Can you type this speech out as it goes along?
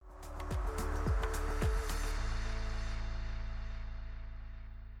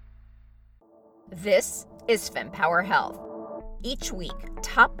This is FemPower Health. Each week,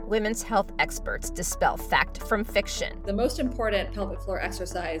 top women's health experts dispel fact from fiction. The most important pelvic floor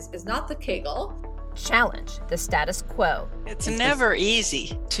exercise is not the Kegel. Challenge the status quo. It's never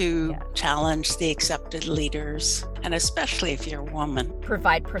easy to challenge the accepted leaders, and especially if you're a woman.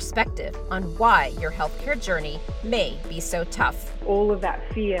 Provide perspective on why your healthcare journey may be so tough. All of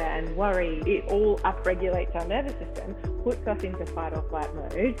that fear and worry, it all upregulates our nervous system, puts us into fight or flight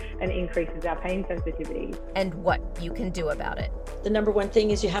mode, and increases our pain sensitivity. And what you can do about it. The number one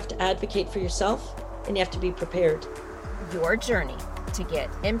thing is you have to advocate for yourself, and you have to be prepared. Your journey to get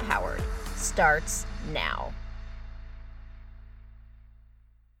empowered starts now.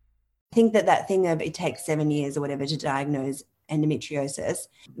 I think that thing of it takes 7 years or whatever to diagnose endometriosis,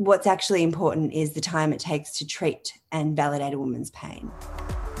 what's actually important is the time it takes to treat and validate a woman's pain.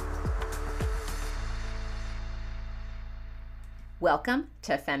 Welcome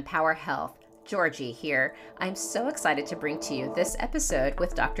to FemPower Health. Georgie here. I'm so excited to bring to you this episode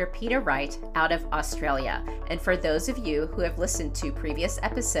with Dr. Peta Wright out of Australia. And for those of you who have listened to previous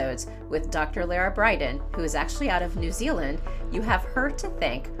episodes with Dr. Lara Bryden, who is actually out of New Zealand, you have her to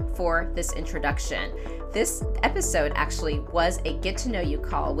thank for this introduction. This episode actually was a get to know you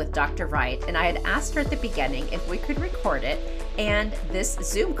call with Dr. Wright, and I had asked her at the beginning if we could record it, and this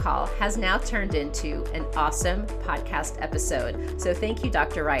Zoom call has now turned into an awesome podcast episode. So thank you,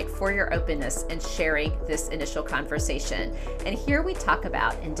 Dr. Wright, for your openness and sharing this initial conversation. And here we talk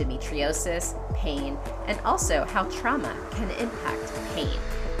about endometriosis, pain, and also how trauma can impact pain.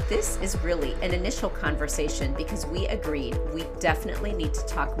 This is really an initial conversation because we agreed we definitely need to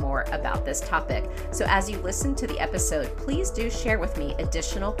talk more about this topic. So as you listen to the episode, please do share with me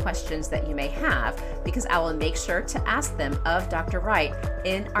additional questions that you may have, because I will make sure to ask them of Dr. Wright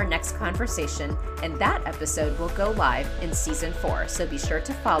in our next conversation, and that episode will go live in season 4. So be sure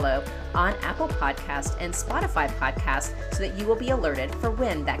to follow on Apple Podcast and Spotify Podcast so that you will be alerted for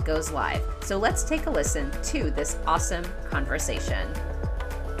when that goes live. So let's take a listen to this awesome conversation.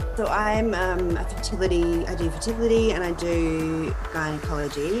 So I'm I do fertility and I do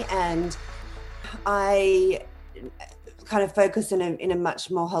gynecology, and I kind of focus in a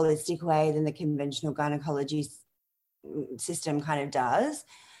much more holistic way than the conventional gynecology system kind of does.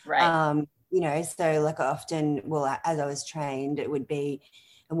 Right. So like often, as I was trained, it would be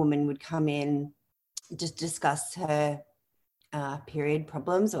a woman would come in, just discuss her period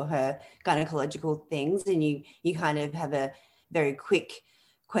problems or her gynecological things, and you kind of have a very quick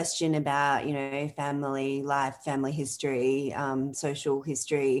question about, family life, family history, social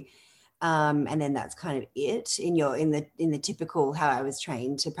history, and then that's kind of it in the typical how I was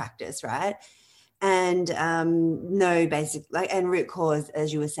trained to practice, right? And no basic and root cause,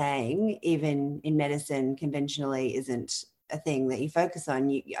 as you were saying, even in medicine conventionally isn't a thing that you focus on.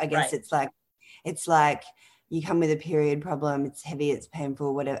 I guess Right. it's like you come with a period problem, it's heavy, it's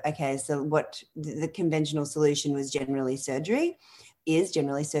painful, whatever. Okay, so what the conventional solution was generally surgery,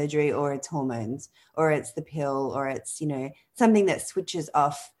 or it's hormones, or it's the pill, or it's, something that switches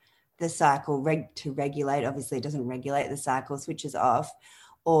off the cycle to regulate. Obviously, it doesn't regulate the cycle, switches off,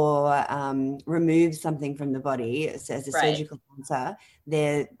 or removes something from the body. So as a surgical answer,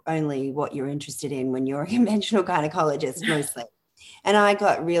 they're only what you're interested in when you're a conventional gynecologist mostly. And I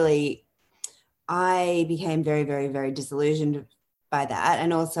became very, very, very disillusioned by that.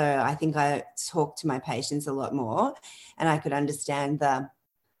 And also I think I talked to my patients a lot more, and I could understand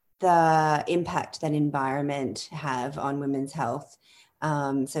the impact that environment have on women's health.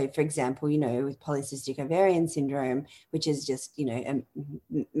 So for example, with polycystic ovarian syndrome, which is just, I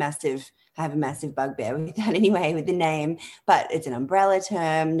have a massive bugbear with that anyway, with the name, but it's an umbrella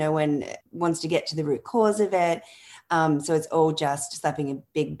term. No one wants to get to the root cause of it. So it's all just slapping a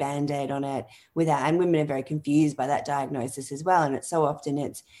big Band-Aid on it and women are very confused by that diagnosis as well. And it's so often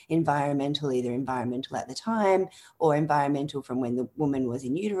it's environmental, either environmental at the time or environmental from when the woman was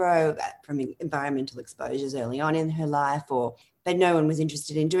in utero, from environmental exposures early on in her life, but no one was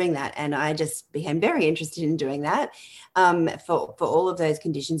interested in doing that. And I just became very interested in doing that for all of those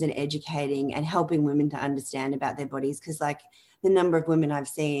conditions, and educating and helping women to understand about their bodies. Because like the number of women I've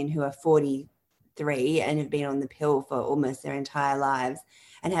seen who are 43 and have been on the pill for almost their entire lives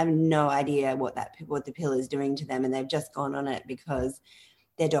and have no idea what the pill is doing to them, and they've just gone on it because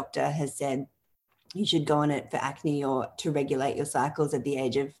their doctor has said you should go on it for acne or to regulate your cycles at the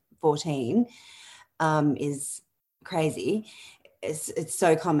age of 14, is crazy. It's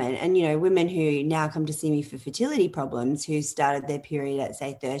so common. And women who now come to see me for fertility problems, who started their period at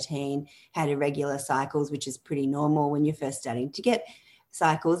say 13, had irregular cycles, which is pretty normal when you're first starting to get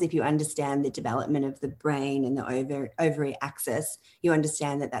cycles. If you understand the development of the brain and the ovary axis, you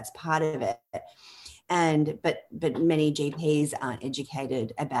understand that that's part of it. But many GPs aren't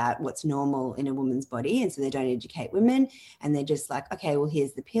educated about what's normal in a woman's body, and so they don't educate women, and they're just like, okay, well,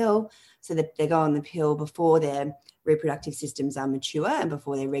 here's the pill. So that they go on the pill before their reproductive systems are mature and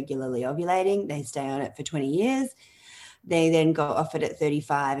before they're regularly ovulating. They stay on it for 20 years. They then go off it at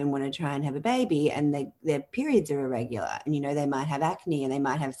 35 and want to try and have a baby, and their periods are irregular, and they might have acne and they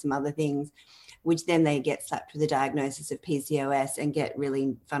might have some other things, which then they get slapped with a diagnosis of PCOS and get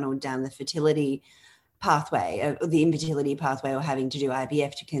really funneled down the fertility pathway, or the infertility pathway, or having to do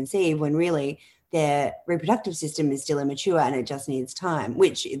IVF to conceive, when really their reproductive system is still immature and it just needs time,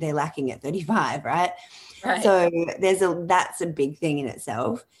 which they're lacking at 35, right? So that's a big thing in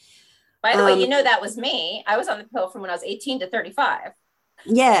itself. By the way, that was me. I was on the pill from when I was 18 to 35.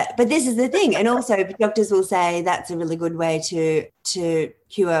 Yeah, but this is the thing. And also doctors will say that's a really good way to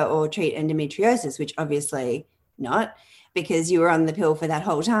cure or treat endometriosis, which obviously not, because you were on the pill for that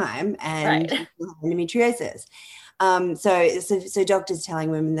whole time and you have endometriosis. So doctors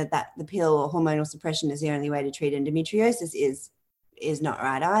telling women that the pill or hormonal suppression is the only way to treat endometriosis is not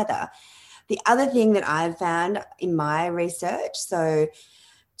right either. The other thing that I've found in my research, so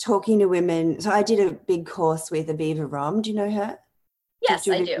talking to women, so I did a big course with Aviva Rom. Do you know her? Yes,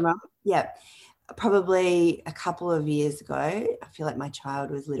 I do. Rom? Yeah. Probably a couple of years ago. I feel like my child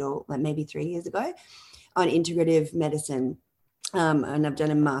was little, like maybe 3 years ago, on integrative medicine. And I've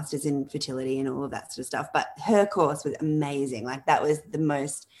done a master's in fertility and all of that sort of stuff. But her course was amazing. Like, that was the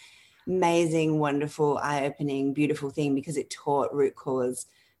most amazing, wonderful, eye-opening, beautiful thing, because it taught root cause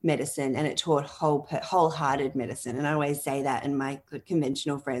medicine and it taught wholehearted medicine. And I always say that, and my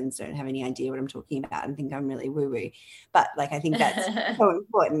conventional friends don't have any idea what I'm talking about and think I'm really woo-woo. But I think that's so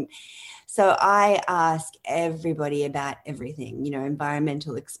important. So I ask everybody about everything,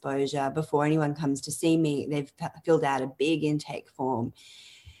 environmental exposure. Before anyone comes to see me, they've filled out a big intake form,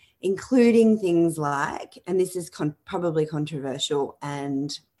 including things like, and this is probably controversial,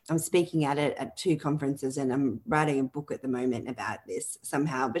 and I'm speaking at it at 2 conferences, and I'm writing a book at the moment about this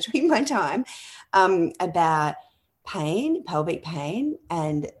somehow between my time, about pain, pelvic pain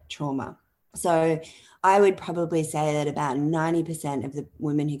and trauma. So I would probably say that about 90% of the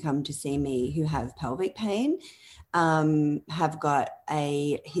women who come to see me who have pelvic pain have got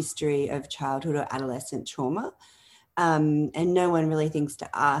a history of childhood or adolescent trauma. And no one really thinks to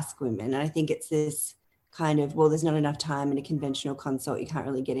ask women. And I think it's this kind of, well, there's not enough time in a conventional consult, you can't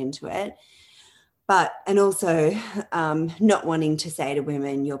really get into it. And also not wanting to say to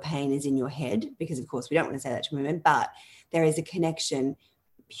women, your pain is in your head, because of course we don't want to say that to women, but there is a connection,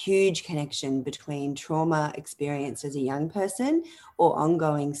 huge connection, between trauma experienced as a young person or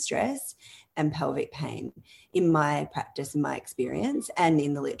ongoing stress and pelvic pain, in my practice, in my experience, and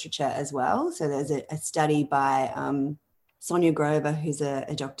in the literature as well. So there's a study by Sonia Grover, who's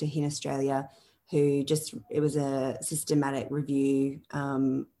a doctor here in Australia, it was a systematic review,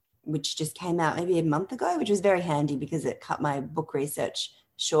 which just came out maybe a month ago, which was very handy because it cut my book research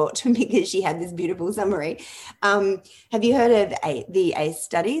short because she had this beautiful summary. Have you heard of the ACE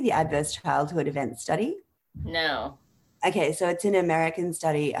study, the Adverse Childhood Event Study? No. Okay, so it's an American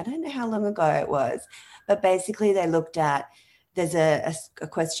study. I don't know how long ago it was, but basically they looked at, there's a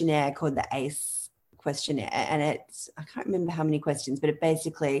questionnaire called the ACE questionnaire, and I can't remember how many questions, but it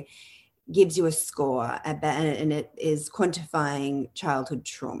basically gives you a score and it is quantifying childhood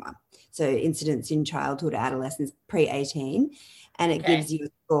trauma. So incidents in childhood, adolescence, pre-18, and it gives you a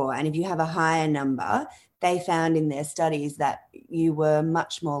score. And if you have a higher number, they found in their studies that you were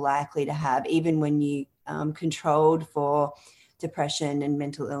much more likely to have, even when you controlled for depression and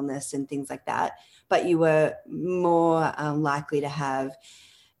mental illness and things like that, but you were more likely to have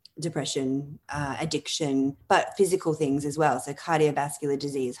depression, addiction, but physical things as well. So cardiovascular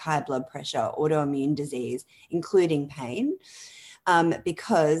disease, high blood pressure, autoimmune disease, including pain,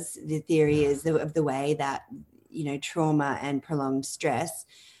 because the theory is of the way that, trauma and prolonged stress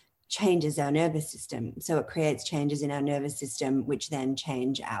changes our nervous system. So it creates changes in our nervous system, which then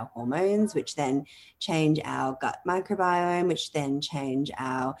change our hormones, which then change our gut microbiome, which then change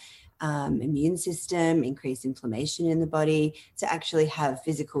our immune system, increase inflammation in the body, to actually have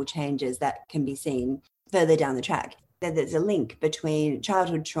physical changes that can be seen further down the track. There's a link between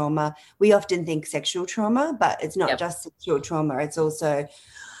childhood trauma. We often think sexual trauma, but it's not just sexual trauma. It's also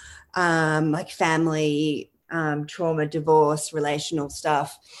like family trauma, divorce, relational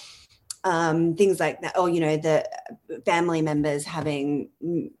stuff, things like that. Or, the family members having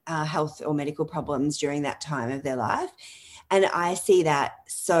health or medical problems during that time of their life. And I see that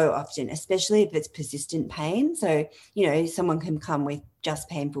so often, especially if it's persistent pain. So, someone can come with just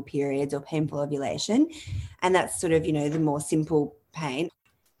painful periods or painful ovulation, and that's sort of, the more simple pain.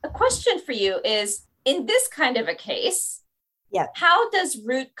 A question for you is, in this kind of a case, how does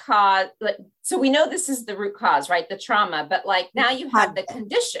root cause, so we know this is the root cause, right? The trauma, but now you have the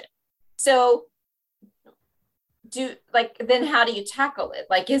condition. So then how do you tackle it?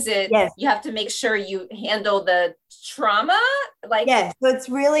 Is it, you have to make sure you handle the trauma? So it's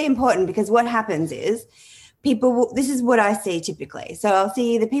really important, because what happens is this is what I see typically. So I'll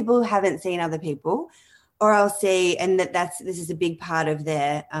see the people who haven't seen other people, or I'll see, and this is a big part of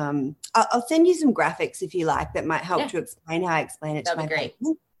their, I'll send you some graphics if you like, that might help to explain how I explain it to my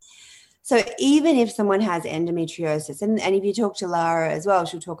patients. So even if someone has endometriosis, and if you talk to Lara as well,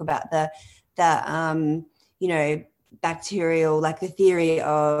 she'll talk about the bacterial, the theory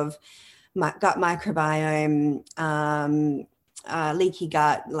of gut microbiome, leaky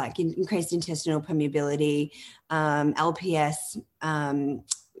gut, increased intestinal permeability, LPS,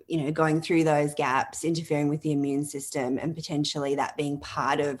 going through those gaps, interfering with the immune system, and potentially that being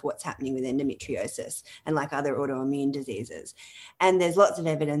part of what's happening with endometriosis and other autoimmune diseases. And there's lots of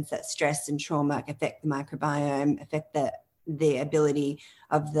evidence that stress and trauma affect the microbiome, affect the ability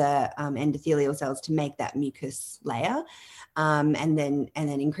of the endothelial cells to make that mucus layer, and then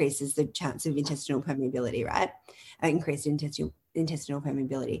increases the chance of intestinal permeability, right? Increased intestinal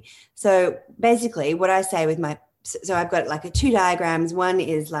permeability. So basically what I say with so I've got 2 diagrams. One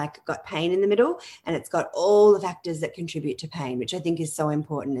is got pain in the middle, and it's got all the factors that contribute to pain, which I think is so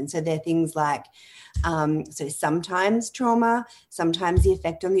important. And so they're things so sometimes trauma, sometimes the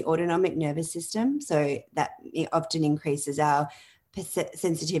effect on the autonomic nervous system. So that often increases our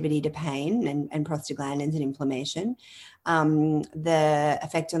sensitivity to pain and prostaglandins and inflammation. The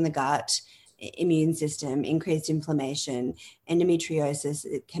effect on the gut, immune system, increased inflammation, endometriosis,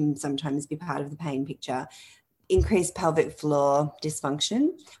 it can sometimes be part of the pain picture. Increased pelvic floor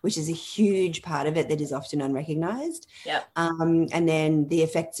dysfunction, which is a huge part of it that is often unrecognized. And then the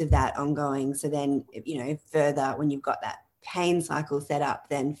effects of that ongoing. So then, further, when you've got that pain cycle set up,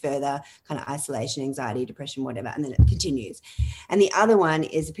 then further kind of isolation, anxiety, depression, whatever, and then it continues. And the other one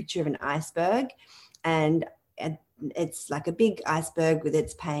is a picture of an iceberg, and it's a big iceberg with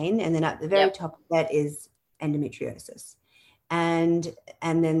its pain. And then at the very top of that is endometriosis. And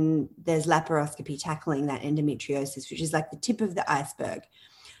then there's laparoscopy tackling that endometriosis, which is the tip of the iceberg.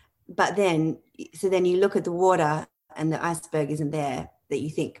 But then you look at the water and the iceberg isn't there that you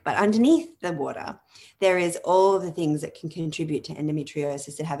think. But underneath the water, there is all of the things that can contribute to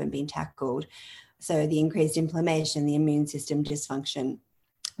endometriosis that haven't been tackled. So the increased inflammation, the immune system dysfunction,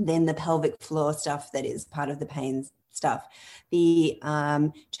 then the pelvic floor stuff that is part of the pain stuff, the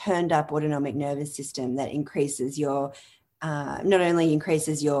turned up autonomic nervous system that increases your not only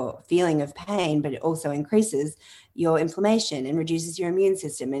increases your feeling of pain, but it also increases your inflammation and reduces your immune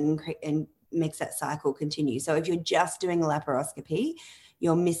system and makes that cycle continue. So if you're just doing a laparoscopy,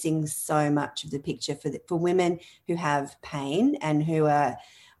 you're missing so much of the picture for women who have pain and who are,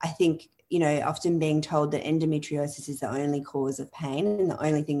 I think, often being told that endometriosis is the only cause of pain, and the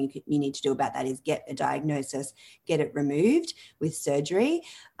only thing you need to do about that is get a diagnosis, get it removed with surgery.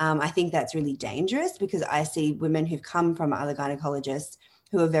 I think that's really dangerous, because I see women who've come from other gynecologists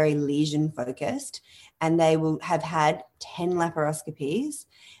who are very lesion focused, and they will have had 10 laparoscopies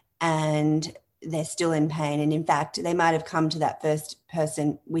and they're still in pain. And in fact, they might have come to that first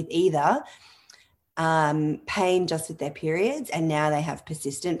person with either pain just with their periods, and now they have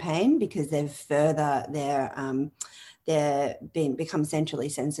persistent pain because they've become centrally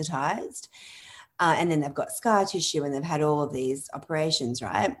sensitized, and then they've got scar tissue and they've had all of these operations,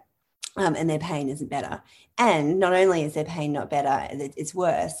 right? And their pain isn't better. And not only is their pain not better, it's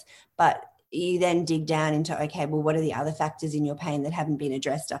worse, but you then dig down into, okay, well, what are the other factors in your pain that haven't been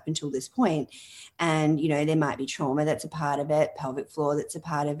addressed up until this point? And, there might be trauma that's a part of it, pelvic floor that's a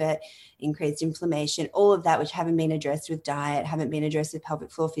part of it, increased inflammation, all of that, which haven't been addressed with diet, haven't been addressed with pelvic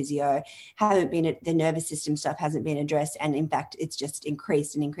floor physio, the nervous system stuff hasn't been addressed. And in fact, it's just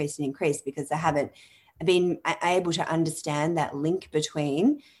increased and increased and increased because they haven't been able to understand that link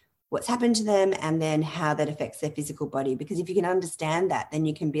between what's happened to them and then how that affects their physical body. Because if you can understand that, then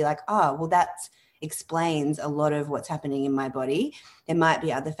you can be like, oh, well, that explains a lot of what's happening in my body. There might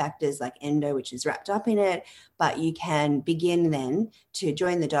be other factors like endo, which is wrapped up in it, but you can begin then to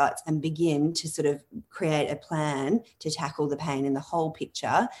join the dots and begin to sort of create a plan to tackle the pain in the whole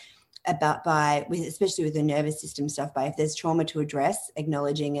picture, especially with the nervous system stuff, by if there's trauma to address,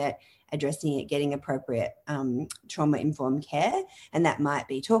 acknowledging it, addressing it, getting appropriate trauma-informed care. And that might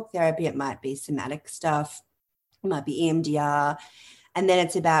be talk therapy, it might be somatic stuff, it might be EMDR. And then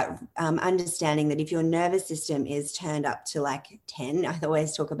it's about understanding that if your nervous system is turned up to like 10, I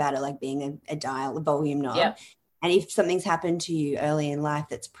always talk about it like being a dial, a volume knob. Yep. And if something's happened to you early in life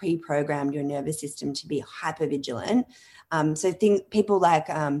that's pre-programmed your nervous system to be hypervigilant. So people like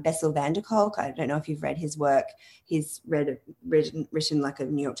Bessel van der Kolk, I don't know if you've read his work. He's written like a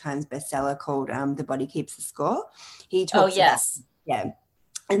New York Times bestseller called The Body Keeps the Score. He talks about, yeah.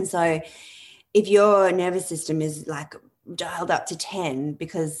 And so if your nervous system is like dialed up to 10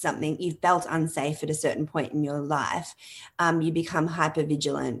 because you felt unsafe at a certain point in your life, you become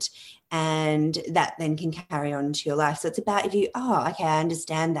hypervigilant, and that then can carry on into your life. So it's about okay, I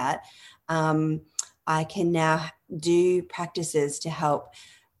understand that. I can now do practices to help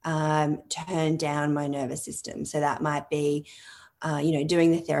turn down my nervous system. So that might be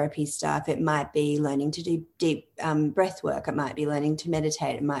doing the therapy stuff. It might be learning to do deep breath work. It might be learning to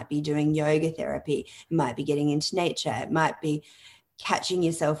meditate. It might be doing yoga therapy. It might be getting into nature. It might be catching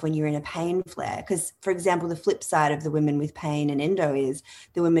yourself when you're in a pain flare. Because, for example, the flip side of the women with pain and endo is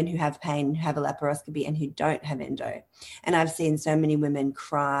the women who have pain, who have a laparoscopy and who don't have endo. And I've seen so many women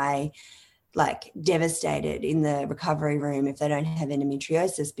cry like devastated in the recovery room if they don't have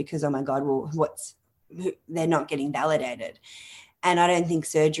endometriosis because, oh my God, well, they're not getting validated. And I don't think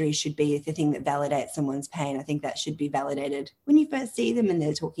surgery should be the thing that validates someone's pain. I think that should be validated when you first see them and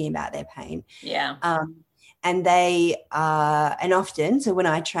they're talking about their pain. Yeah. And often, so when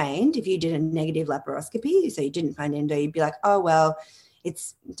I trained, if you did a negative laparoscopy, so you didn't find endo, you'd be like, oh, well,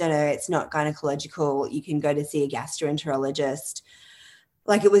 it's not gynecological. You can go to see a gastroenterologist.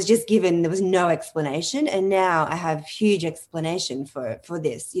 Like it was just given, there was no explanation. And now I have huge explanation for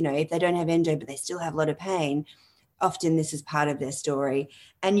this. If they don't have endo, but they still have a lot of pain, often this is part of their story.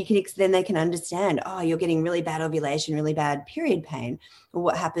 And then they can understand, oh, you're getting really bad ovulation, really bad period pain. Well,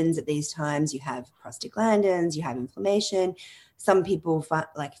 what happens at these times? You have prostaglandins, you have inflammation. Some people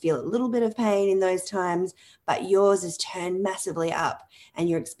feel a little bit of pain in those times, but yours is turned massively up. And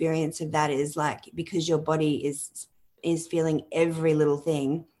your experience of that is like, because your body is feeling every little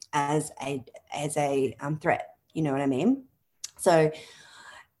thing as a threat. You know what I mean? So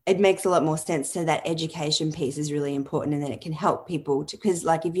it makes a lot more sense. So that education piece is really important, and then it can help people because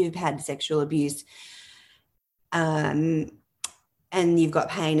like if you've had sexual abuse and you've got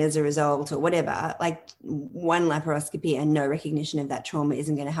pain as a result or whatever, like one laparoscopy and no recognition of that trauma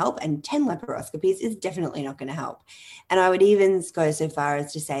isn't going to help, and 10 laparoscopies is definitely not going to help. And I would even go so far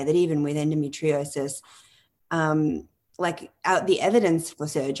as to say that even with endometriosis, the evidence for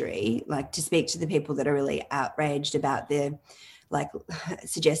surgery, like to speak to the people that are really outraged about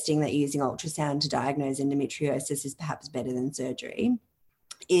suggesting that using ultrasound to diagnose endometriosis is perhaps better than surgery,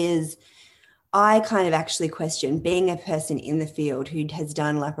 is I kind of actually question, being a person in the field who has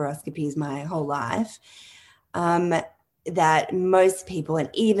done laparoscopies my whole life, that most people, and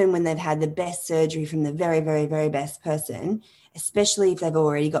even when they've had the best surgery from the very, very, very best person, especially if they've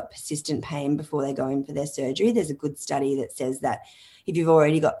already got persistent pain before they go in for their surgery, there's a good study that says that if you've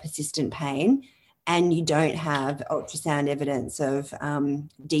already got persistent pain and you don't have ultrasound evidence of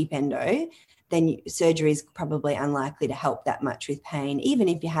deep endo, then surgery is probably unlikely to help that much with pain, even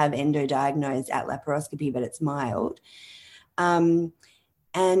if you have endo diagnosed at laparoscopy, but it's mild. And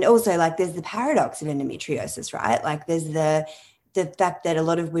also, there's the paradox of endometriosis, right? Like there's the fact that a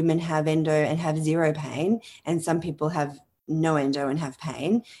lot of women have endo and have zero pain, and some people have no endo and have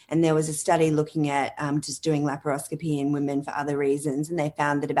pain. And there was a study looking at just doing laparoscopy in women for other reasons, and they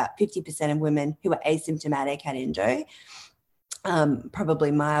found that about 50% of women who were asymptomatic had endo,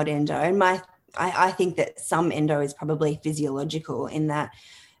 probably mild endo. And I think that some endo is probably physiological, in that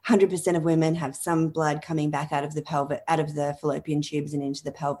 100% of women have some blood coming back out of the pelvic, out of the fallopian tubes and into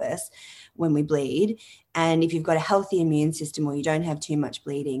the pelvis when we bleed. And if you've got a healthy immune system, or you don't have too much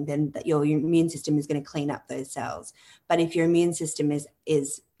bleeding, then your immune system is going to clean up those cells. But if your immune system is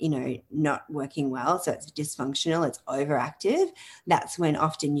not working well, so it's dysfunctional, it's overactive, that's when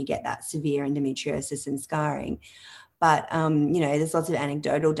often you get that severe endometriosis and scarring. But, there's lots of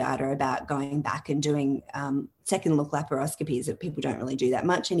anecdotal data about going back and doing second look laparoscopies that people don't really do that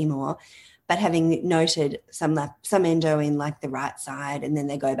much anymore. But having noted some endo in the right side, and then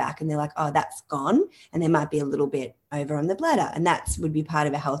they go back and they're like, oh, that's gone. And there might be a little bit over on the bladder. And that would be part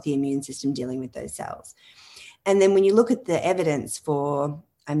of a healthy immune system dealing with those cells. And then when you look at the evidence for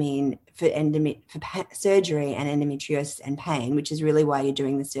surgery and endometriosis and pain, which is really why you're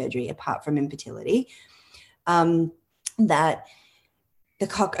doing the surgery apart from infertility, that a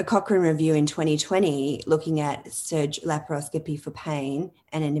Cochrane review in 2020 looking at laparoscopy for pain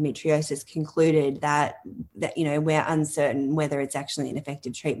and endometriosis concluded that we're uncertain whether it's actually an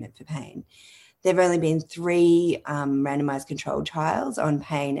effective treatment for pain. There have only been 3 randomized controlled trials on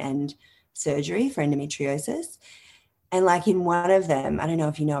pain and surgery for endometriosis. And like in one of them, I don't know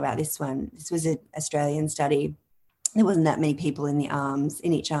if you know about this one, this was an Australian study. There wasn't that many people in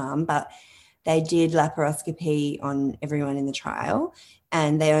each arm, but they did laparoscopy on everyone in the trial,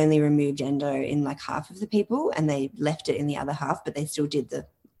 and they only removed endo in like half of the people, and they left it in the other half, but they still did the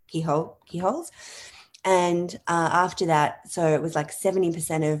keyholes. And after that, so it was like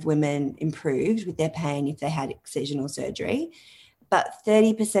 70% of women improved with their pain if they had excisional surgery, but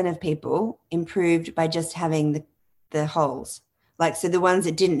 30% of people improved by just having the holes. Like, so the ones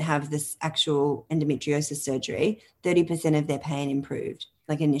that didn't have this actual endometriosis surgery, 30% of their pain improved,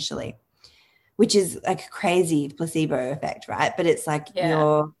 like initially, which is like a crazy placebo effect, right? But it's like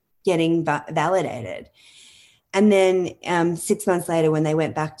you're getting validated. And then 6 months later, when they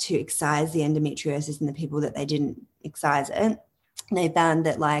went back to excise the endometriosis in the people that they didn't excise it, they found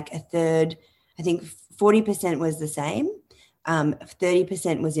that like a third, I think 40% was the same.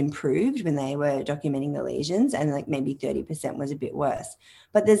 30% was improved when they were documenting the lesions, and like maybe 30% was a bit worse.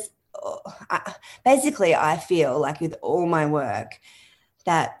 But there's basically, I feel like with all my work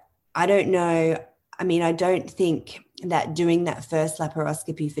that I don't know. I mean, I don't think that doing that first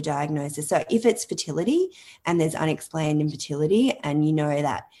laparoscopy for diagnosis. So if it's fertility and there's unexplained infertility, and you know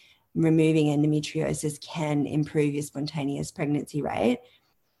that removing endometriosis can improve your spontaneous pregnancy rate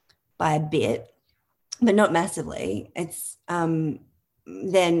by a bit, but not massively, it's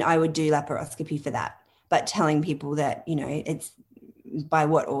then I would do laparoscopy for that. But telling people that, you know, it's by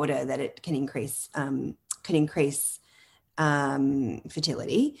what order that it can increase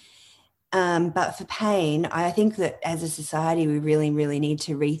fertility. But for pain, I think that as a society, we really, really need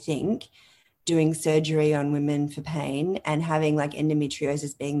to rethink doing surgery on women for pain and having like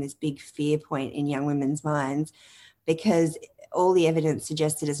endometriosis being this big fear point in young women's minds, because all the evidence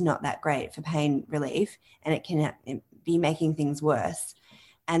suggests it is not that great for pain relief, and it can be making things worse.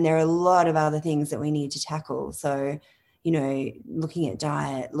 And there are a lot of other things that we need to tackle. So, you know, looking at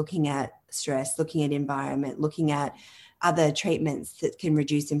diet, looking at stress, looking at environment, looking at other treatments that can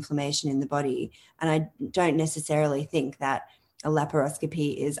reduce inflammation in the body. And I don't necessarily think that a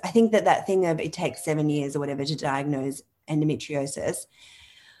laparoscopy is, I think that thing of it takes 7 years or whatever to diagnose endometriosis.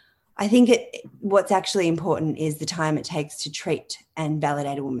 I think what's actually important is the time it takes to treat and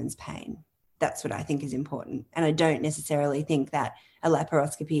validate a woman's pain. That's what I think is important. And I don't necessarily think that a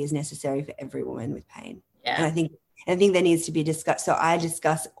laparoscopy is necessary for every woman with pain. Yeah. And I think that needs to be discussed. So I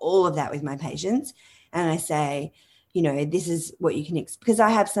discuss all of that with my patients, and I say, you know, this is what you can because I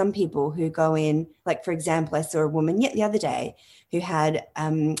have some people who go in, like, for example, I saw a woman the other day who had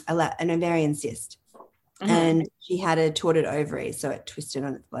an ovarian cyst. Mm-hmm. And she had a torted ovary, so it twisted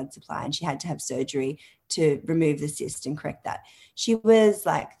on its blood supply, and she had to have surgery to remove the cyst and correct that. She was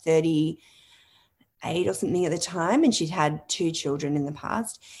like 38 or something at the time, and she'd had 2 children in the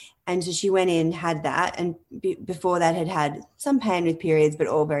past. And so she went in, had that, and before that had some pain with periods, but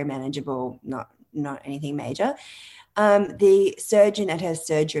all very manageable, not anything major. The surgeon at her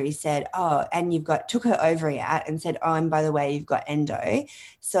surgery said, and took her ovary out and said, and by the way, you've got endo,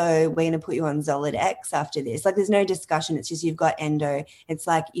 so we're going to put you on Zoladex after this. Like, there's no discussion. It's just, you've got endo. It's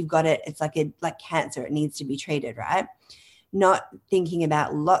like, you've got it. It's like cancer. It needs to be treated, right? Not thinking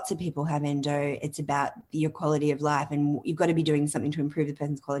about lots of people have endo. It's about your quality of life, and you've got to be doing something to improve the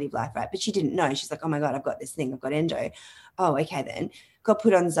person's quality of life, right? But she didn't know. She's like, oh my God, I've got this thing. I've got endo. Oh, okay then. Got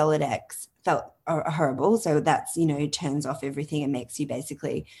put on Zoladex, felt horrible. So that's, you know, turns off everything and makes you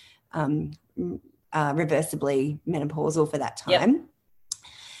basically reversibly menopausal for that time. Yep.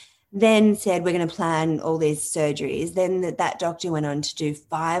 Then said, we're going to plan all these surgeries. Then that doctor went on to do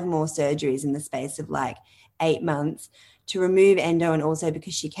 5 more surgeries in the space of like 8 months to remove endo, and also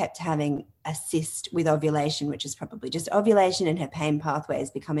because she kept having a cyst with ovulation, which is probably just ovulation and her pain pathways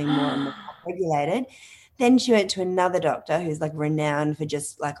becoming more and more regulated. Then she went to another doctor who's like renowned for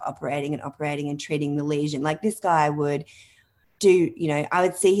just like operating and treating the lesion. Like, this guy would do, you know, I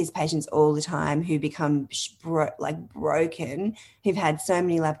would see his patients all the time who become broken, who've had so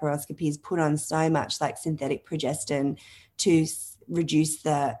many laparoscopies, put on so much like synthetic progestin to reduce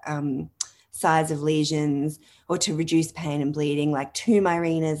the size of lesions or to reduce pain and bleeding, like 2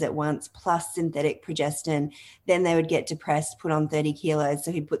 Mirenas at once plus synthetic progestin. Then they would get depressed, put on 30 kilos.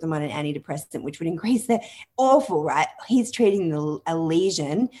 So he'd put them on an antidepressant, which would increase their awful, right? He's treating a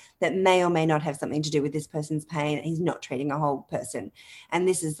lesion that may or may not have something to do with this person's pain. He's not treating a whole person. And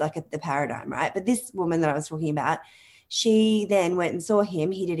this is like the paradigm, right? But this woman that I was talking about, she then went and saw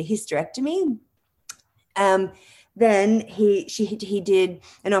him. He did a hysterectomy. Then he did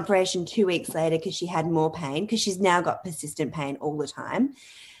an operation 2 weeks later because she had more pain, because she's now got persistent pain all the time.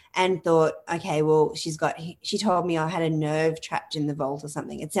 and thought, okay, well, she told me I had a nerve trapped in the vault or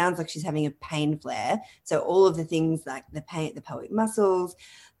something. It sounds like she's having a pain flare. So all of the things like the pain, the pelvic muscles,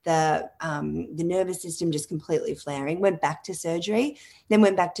 the nervous system just completely flaring, went back to surgery, then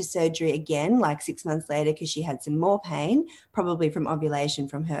went back to surgery again, like 6 months later, because she had some more pain, probably from ovulation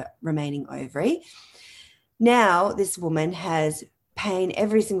from her remaining ovary. Now this woman has pain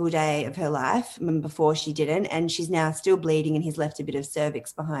every single day of her life. Before she didn't, and she's now still bleeding, and he's left a bit of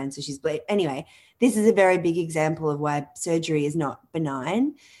cervix behind, so she's anyway. This is a very big example of why surgery is not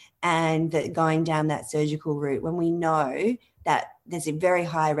benign, and that going down that surgical route when we know that there's a very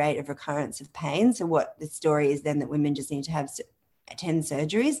high rate of recurrence of pain. So what the story is then that women just need to have 10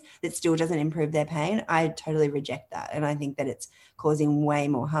 surgeries that still doesn't improve their pain. I totally reject that, and I think that it's causing way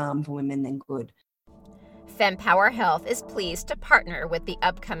more harm for women than good. FemPower Health is pleased to partner with the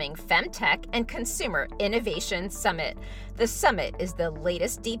upcoming FemTech and Consumer Innovation Summit. The summit is the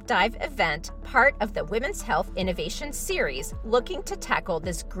latest deep dive event, part of the Women's Health Innovation Series, looking to tackle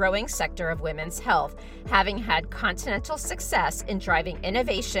this growing sector of women's health, having had continental success in driving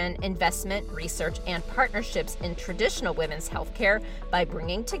innovation, investment, research, and partnerships in traditional women's healthcare by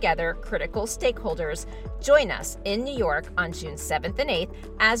bringing together critical stakeholders. Join us in New York on June 7th and 8th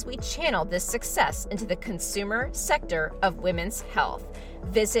as we channel this success into the consumer sector of women's health.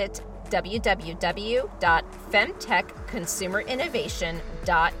 Visit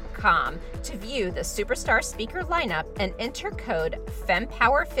www.femtechconsumerinnovation.com to view the superstar speaker lineup and enter code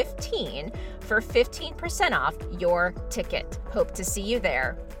FEMPOWER15 for 15% off your ticket. Hope to see you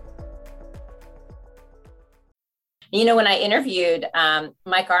there. You know, when I interviewed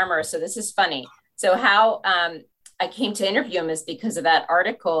Mike Armour, so this is funny. So how I came to interview him is because of that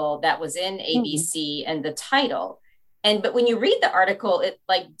article that was in ABC and the title. But when you read the article, it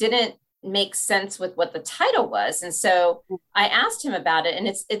like didn't make sense with what the title was. And so I asked him about it. And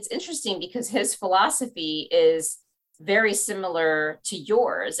it's interesting because his philosophy is very similar to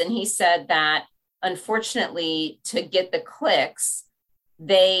yours. And he said that unfortunately, to get the clicks,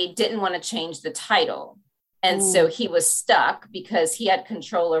 they didn't want to change the title. And so he was stuck because he had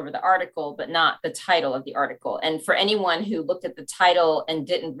control over the article, but not the title of the article. And for anyone who looked at the title and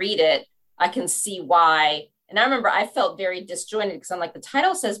didn't read it, I can see why. And I remember I felt very disjointed because I'm like, the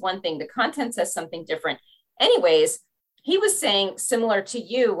title says one thing, the content says something different. Anyways, he was saying similar to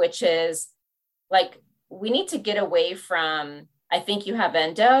you, which is like, we need to get away from, I think you have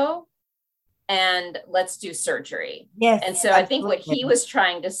endo and let's do surgery. Yes. And so I think what he was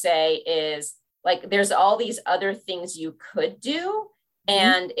trying to say is like, there's all these other things you could do.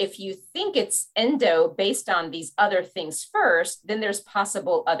 And if you think it's endo based on these other things first, then there's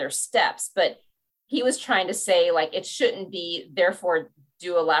possible other steps. But he was trying to say like, it shouldn't be, therefore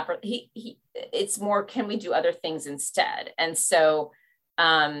do a it's more, can we do other things instead? And so,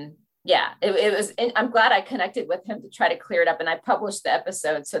 it was, I'm glad I connected with him to try to clear it up. And I published the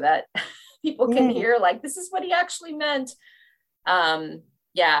episode so that people can hear like, this is what he actually meant.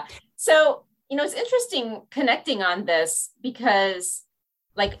 So, you know, it's interesting connecting on this because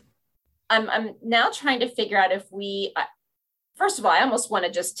like, I'm now trying to figure out if first of all, I almost want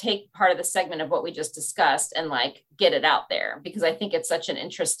to just take part of the segment of what we just discussed and like get it out there because I think it's such an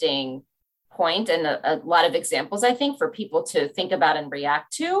interesting point and a lot of examples, I think, for people to think about and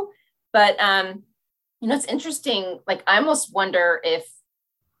react to. But, you know, it's interesting. Like, I almost wonder if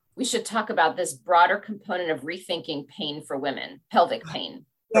we should talk about this broader component of rethinking pain for women, pelvic pain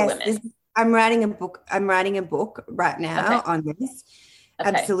for women. I'm writing a book. Right now on this. Okay.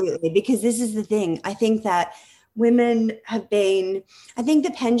 Absolutely. Because this is the thing. I think that women have been, I think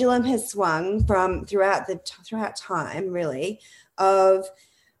the pendulum has swung from throughout time, really, of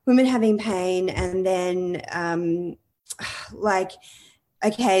women having pain and then like,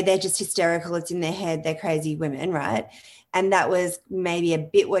 okay, they're just hysterical. It's in their head. They're crazy women, right? And that was maybe a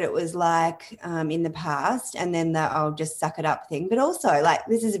bit what it was like in the past. And then I'll just suck it up thing. But also, like,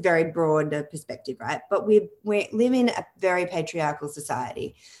 this is a very broad perspective, right? But we live in a very patriarchal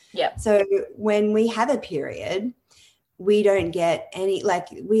society. Yeah. So when we have a period, we don't get any, like,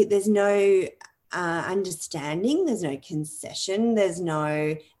 there's no understanding. There's no concession.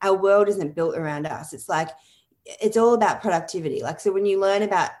 Our world isn't built around us. It's like, it's all about productivity. Like, so when you learn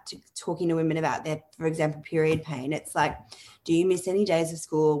about talking to women about their, for example, period pain, it's like, do you miss any days of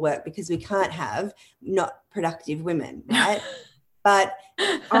school or work? Because we can't have not productive women, right? But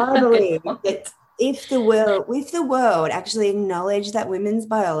I believe that if the world actually acknowledged that women's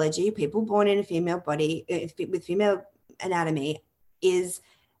biology, people born in a female body with female anatomy, it's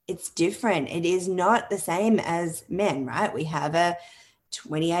different. It is not the same as men, right? We have a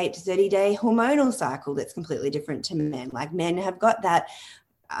 28 to 30 day hormonal cycle that's completely different to men. Like, men have got that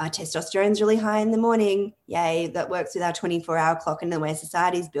our testosterone's really high in the morning. Yay, that works with our 24-hour clock and the way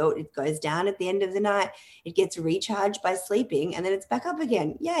society's built. It goes down at the end of the night. It gets recharged by sleeping and then it's back up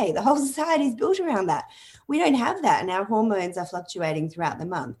again. Yay, the whole society's built around that. We don't have that, and our hormones are fluctuating throughout the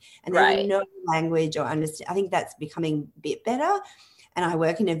month. And there's no language or understand. I think that's becoming a bit better. And I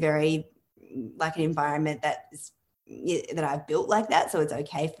work in a very like an environment that I've built like that. So it's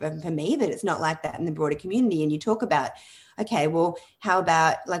okay for me, but it's not like that in the broader community. And you talk about, okay, well, how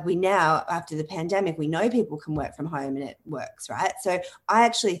about like we now, after the pandemic, we know people can work from home and it works, right? So I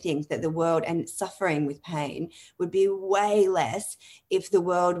actually think that the world and suffering with pain would be way less if the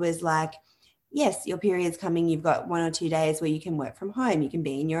world was like, yes, your period's coming, you've got 1 or 2 days where you can work from home, you can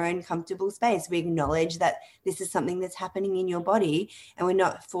be in your own comfortable space. We acknowledge that this is something that's happening in your body and we're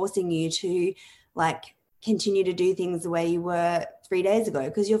not forcing you to like continue to do things the way you were 3 days ago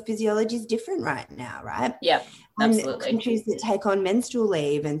because your physiology is different right now, right? Yeah, absolutely. And countries that take on menstrual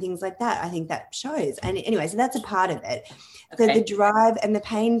leave and things like that, I think that shows. And anyway, so that's a part of it. Okay. So the drive and the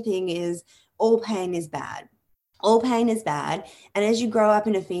pain thing is all pain is bad. All pain is bad. And as you grow up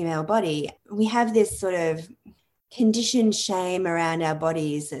in a female body, we have this sort of conditioned shame around our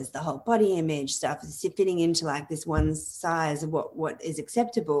bodies as the whole body image stuff is fitting into like this one size of what is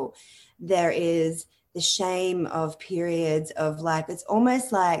acceptable. There is the shame of periods of like, it's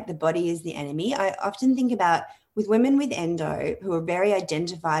almost like the body is the enemy. I often think about with women with endo who are very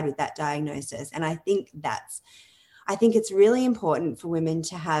identified with that diagnosis. And I think it's really important for women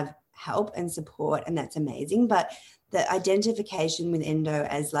to have help and support, and that's amazing. But the identification with endo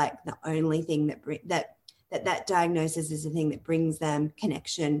as like the only thing that diagnosis is the thing that brings them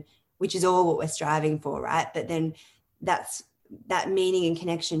connection, which is all what we're striving for, right? But then that meaning and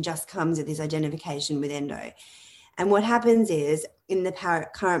connection just comes with this identification with endo. And what happens is in the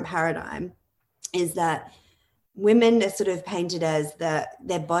current paradigm is that women are sort of painted as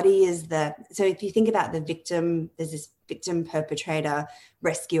their body is so if you think about the victim, there's this victim, perpetrator,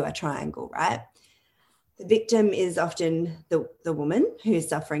 rescuer triangle, right? The victim is often the woman who is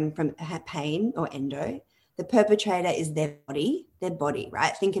suffering from pain or endo. The perpetrator is their body,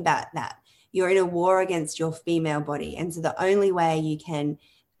 right? Think about that. You're in a war against your female body. And so the only way you can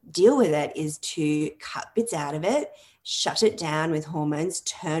deal with it is to cut bits out of it, shut it down with hormones,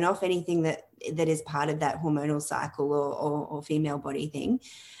 turn off anything that is part of that hormonal cycle or female body thing.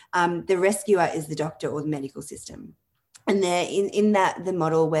 The rescuer is the doctor or the medical system. And they're in that the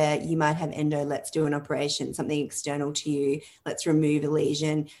model where you might have endo, let's do an operation, something external to you, let's remove a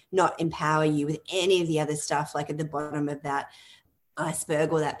lesion, not empower you with any of the other stuff like at the bottom of that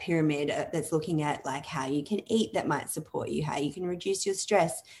iceberg or that pyramid that's looking at like how you can eat that might support you, how you can reduce your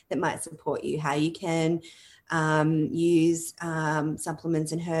stress that might support you, how you can use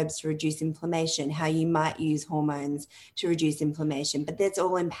supplements and herbs to reduce inflammation, how you might use hormones to reduce inflammation. But that's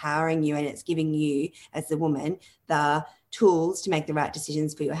all empowering you and it's giving you as the woman the tools to make the right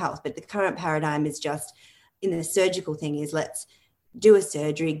decisions for your health. But the current paradigm is just in the surgical thing is let's do a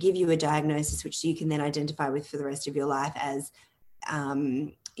surgery, give you a diagnosis, which you can then identify with for the rest of your life as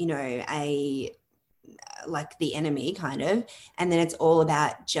like the enemy kind of, and then it's all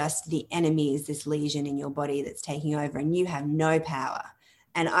about just the enemy is this lesion in your body that's taking over and you have no power.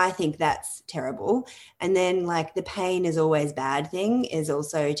 And I think that's terrible. And then like the pain is always bad thing is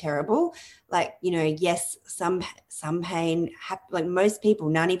also terrible. Like, yes, some pain, like most people,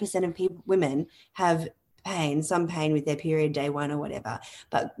 90% of women have pain, some pain with their period day one or whatever.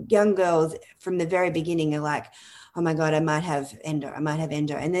 But young girls from the very beginning are like, oh my God, I might have endo.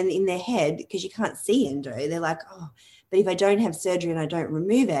 And then in their head, because you can't see endo, they're like, oh, but if I don't have surgery and I don't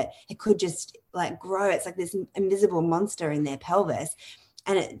remove it, it could just like grow. It's like this invisible monster in their pelvis.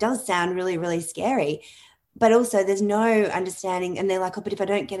 And it does sound really, really scary. But also there's no understanding. And they're like, oh, but if I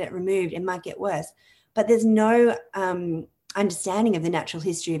don't get it removed, it might get worse. But there's no understanding of the natural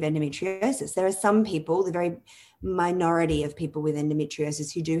history of endometriosis. There are some people, the very minority of people with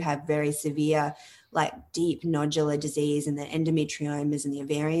endometriosis who do have very severe, like deep nodular disease and the endometriomas and the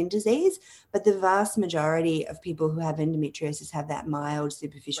ovarian disease. But the vast majority of people who have endometriosis have that mild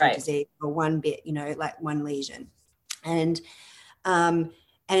superficial disease or one bit, like one lesion. And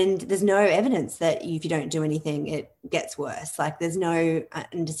there's no evidence that if you don't do anything, it gets worse. Like there's no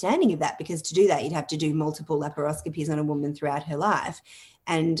understanding of that, because to do that, you'd have to do multiple laparoscopies on a woman throughout her life.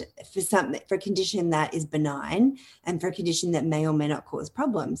 And for a condition that is benign and for a condition that may or may not cause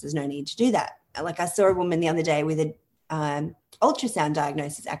problems, there's no need to do that. Like I saw a woman the other day with an ultrasound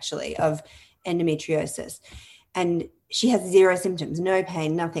diagnosis actually of endometriosis, and she has zero symptoms, no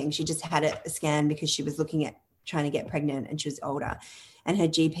pain, nothing. She just had a scan because she was looking at trying to get pregnant and she was older. And her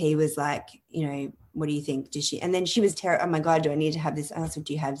GP was like, what do you think? Does she? And then she was terrible. Oh my God, do I need to have this? I said,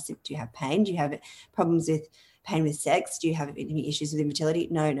 do you have pain? Do you have problems with pain with sex? Do you have any issues with infertility?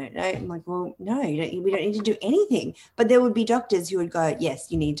 No. I'm like, well, no, we don't need to do anything. But there would be doctors who would go, yes,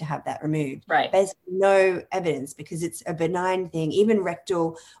 you need to have that removed. Right. Basically no evidence, because it's a benign thing. Even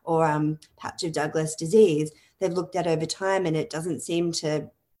rectal or patch of Douglas disease, they've looked at over time and it doesn't seem to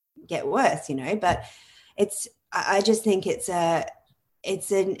get worse, but I just think it's a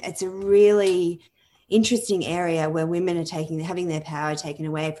really interesting area where women are having their power taken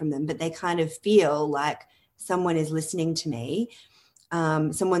away from them, but they kind of feel like someone is listening to me,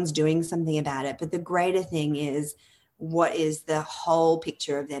 someone's doing something about it. But the greater thing is, what is the whole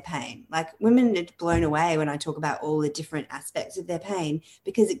picture of their pain? Like, women are blown away when I talk about all the different aspects of their pain,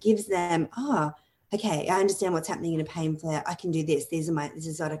 because it gives them, okay, I understand what's happening in a pain flare. I can do this. This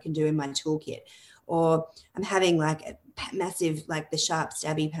is what I can do in my toolkit. Or I'm having like a massive, like the sharp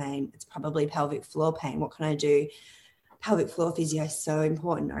stabby pain. It's probably pelvic floor pain. What can I do? Pelvic floor physio is so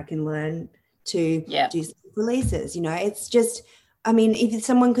important. I can learn to do some releases. It's just, if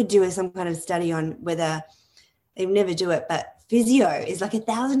someone could do some kind of study on whether they never do it, but physio is like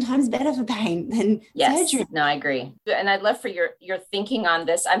 1,000 times better for pain than surgery. No, I agree. And I'd love for your thinking on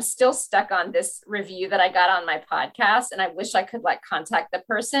this. I'm still stuck on this review that I got on my podcast, and I wish I could contact the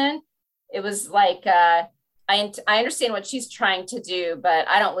person. It was like, I understand what she's trying to do, but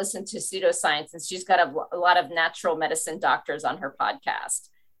I don't listen to pseudoscience. And she's got a lot of natural medicine doctors on her podcast.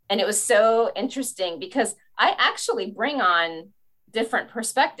 And it was so interesting because I actually bring on different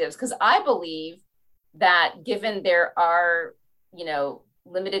perspectives, because I believe that given there are,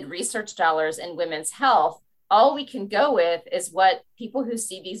 limited research dollars in women's health, all we can go with is what people who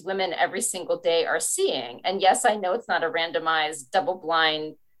see these women every single day are seeing. And yes, I know it's not a randomized,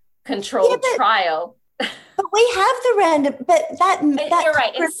 double-blind, controlled trial. But we have the random, but that you're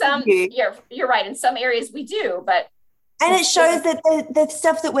right. In some, you're right. In some areas we do, but. And it shows that the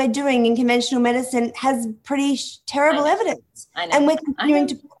stuff that we're doing in conventional medicine has pretty terrible evidence. I know. And we're continuing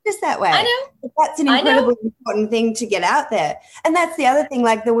to practice that way. I know. That's an incredibly important thing to get out there. And that's the other thing,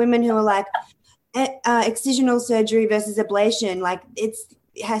 like the women who are like excisional surgery versus ablation, like it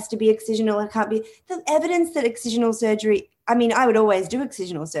has to be excisional. It can't be. The evidence that excisional surgery, I would always do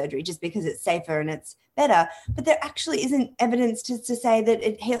excisional surgery just because it's safer and it's better, but there actually isn't evidence to say that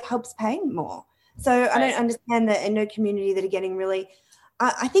it helps pain more. So I don't understand the endo community that are getting really,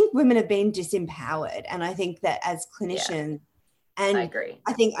 I think women have been disempowered. And I think that as clinicians, and I agree.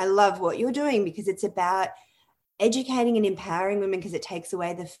 I think I love what you're doing, because it's about educating and empowering women, because it takes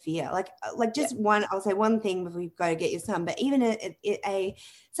away the fear. I'll say one thing before we've got to get your son, but even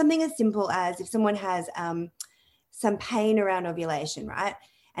something as simple as if someone has some pain around ovulation, right?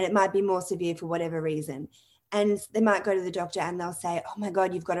 And it might be more severe for whatever reason. And they might go to the doctor and they'll say, oh my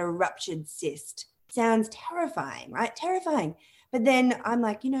God, you've got a ruptured cyst. Sounds terrifying, right? Terrifying. But then I'm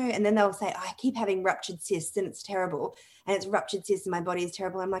like, and then they'll say, I keep having ruptured cysts and it's terrible. And it's ruptured cysts and my body is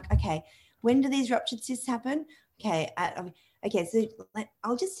terrible. I'm like, okay, when do these ruptured cysts happen? Okay, so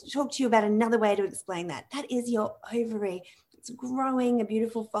I'll just talk to you about another way to explain that. That is your ovary. It's growing a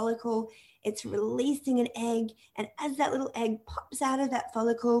beautiful follicle. It's releasing an egg. And as that little egg pops out of that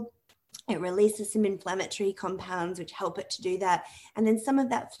follicle, it releases some inflammatory compounds which help it to do that. And then some of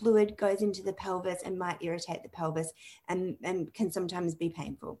that fluid goes into the pelvis and might irritate the pelvis and can sometimes be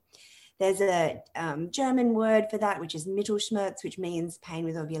painful. There's a German word for that, which is Mittelschmerz, which means pain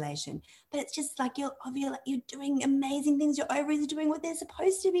with ovulation. But it's just like you're doing amazing things. Your ovaries are doing what they're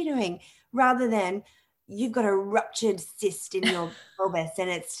supposed to be doing, rather than you've got a ruptured cyst in your pelvis and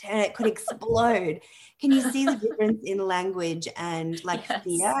it could explode. Can you see the difference in language and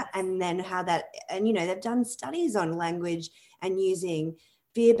fear, and then how that, and they've done studies on language and using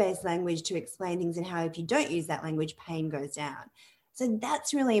fear-based language to explain things, and how if you don't use that language, pain goes down. So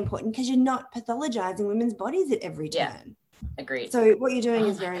that's really important, because you're not pathologizing women's bodies at every turn. Yeah, agreed. So what you're doing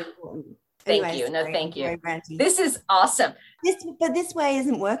is very important. Thank you. No, thank you. This is awesome. This way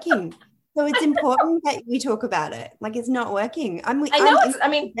isn't working. So it's important that we talk about it. Like, it's not working.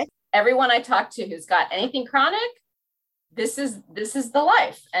 Everyone I talk to who's got anything chronic, this is the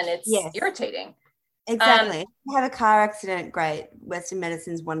life, and it's irritating. Exactly. You have a car accident, great. Western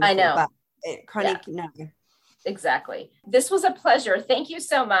medicine's wonderful. I know. But chronic, no. Exactly. This was a pleasure. Thank you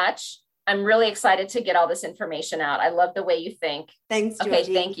so much. I'm really excited to get all this information out. I love the way you think. Thanks, Georgie.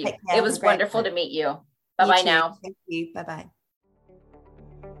 Okay, thank you. It was wonderful to meet you. Bye-bye now. Thank you. Bye-bye.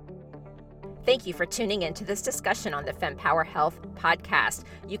 Thank you for tuning in to this discussion on the FemPower Health podcast.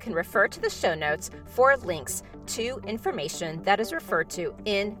 You can refer to the show notes for links to information that is referred to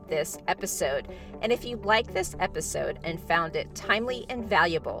in this episode. And if you like this episode and found it timely and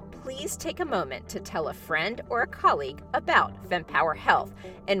valuable, please take a moment to tell a friend or a colleague about FemPower Health.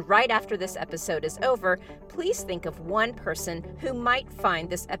 And right after this episode is over, please think of one person who might find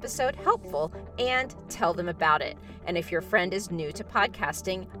this episode helpful and tell them about it. And if your friend is new to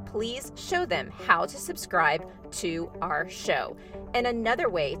podcasting, please show them how to subscribe to our show. And another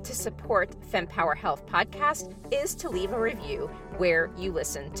way to support FemPower Health Podcast is to leave a review where you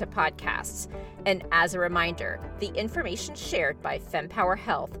listen to podcasts. And as a reminder, the information shared by FemPower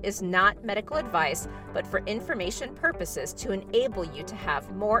Health is not medical advice, but for information purposes to enable you to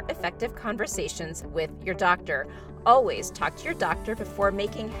have more effective conversations with your doctor. Always talk to your doctor before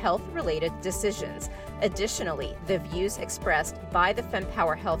making health-related decisions. Additionally, the views expressed by the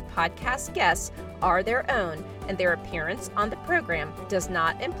FemPower Health podcast guests are their own, and their appearance on the program does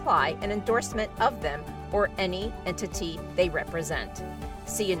not imply an endorsement of them or any entity they represent.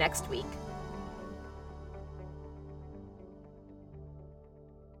 See you next week.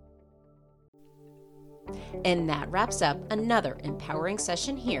 And that wraps up another empowering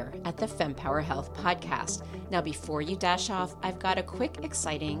session here at the FemPower Health Podcast. Now, before you dash off, I've got a quick,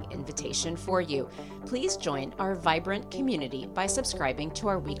 exciting invitation for you. Please join our vibrant community by subscribing to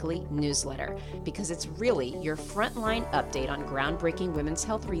our weekly newsletter, because it's really your frontline update on groundbreaking women's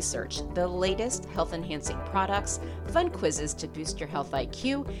health research, the latest health-enhancing products, fun quizzes to boost your health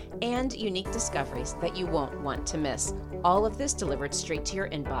IQ, and unique discoveries that you won't want to miss. All of this delivered straight to your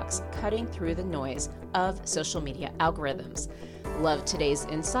inbox, cutting through the noise of social media algorithms. Love today's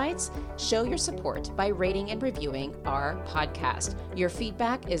insights? Show your support by rating and reviewing our podcast. Your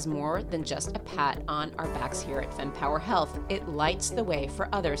feedback is more than just a pat on our backs here at FemPower Health. It lights the way for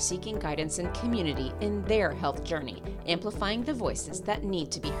others seeking guidance and community in their health journey, amplifying the voices that need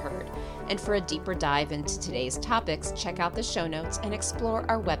to be heard. And for a deeper dive into today's topics, check out the show notes and explore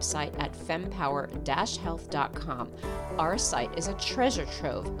our website at fempower-health.com. Our site is a treasure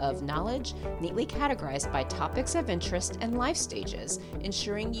trove of knowledge, neatly categorized by topics of interest and life stages,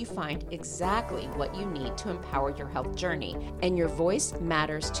 ensuring you find exactly what you need to empower your health journey. And your voice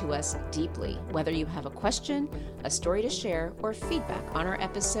matters to us deeply. Whether you have a question, a story to share, or feedback on our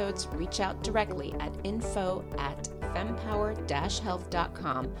episodes, reach out directly at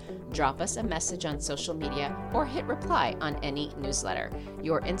info@fempower-health.com. Drop us a message on social media or hit reply on any newsletter.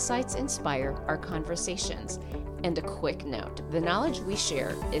 Your insights inspire our conversations. And a quick note, the knowledge we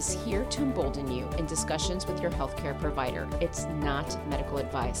share is here to embolden you in discussions with your healthcare provider. It's not medical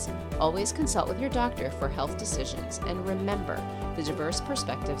advice. Always consult with your doctor for health decisions. And remember, the diverse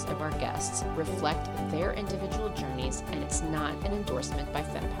perspectives of our guests reflect their individual journeys, and it's not an endorsement by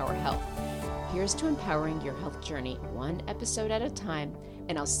FemPower Health. Here's to empowering your health journey one episode at a time,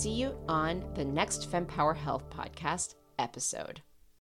 and I'll see you on the next FemPower Health podcast episode.